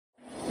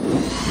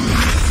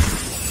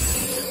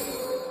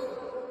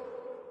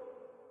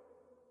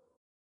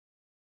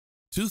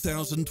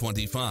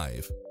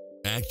2025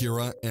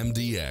 Acura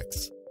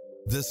MDX.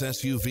 This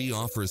SUV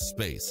offers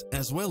space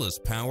as well as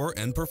power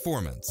and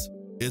performance.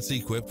 It's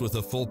equipped with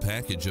a full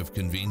package of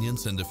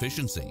convenience and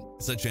efficiency,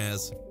 such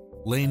as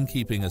lane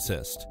keeping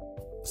assist,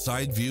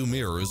 side view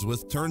mirrors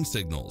with turn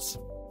signals,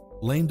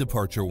 lane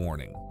departure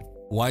warning,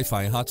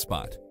 Wi-Fi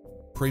hotspot,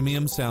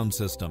 premium sound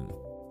system,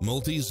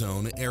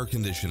 multi-zone air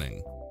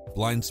conditioning,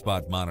 blind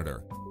spot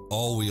monitor,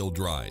 all-wheel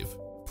drive,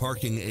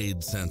 parking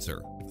aid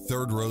sensor,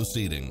 third row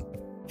seating,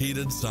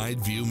 heated side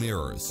view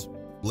mirrors,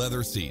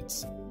 leather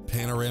seats,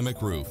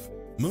 panoramic roof,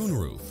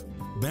 moonroof,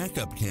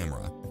 backup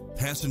camera,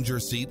 passenger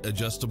seat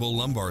adjustable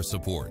lumbar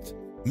support,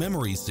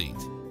 memory seat,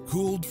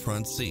 cooled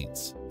front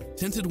seats,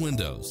 tinted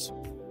windows,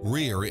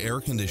 rear air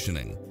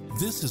conditioning.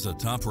 This is a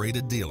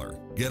top-rated dealer.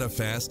 Get a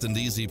fast and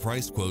easy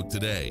price quote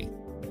today.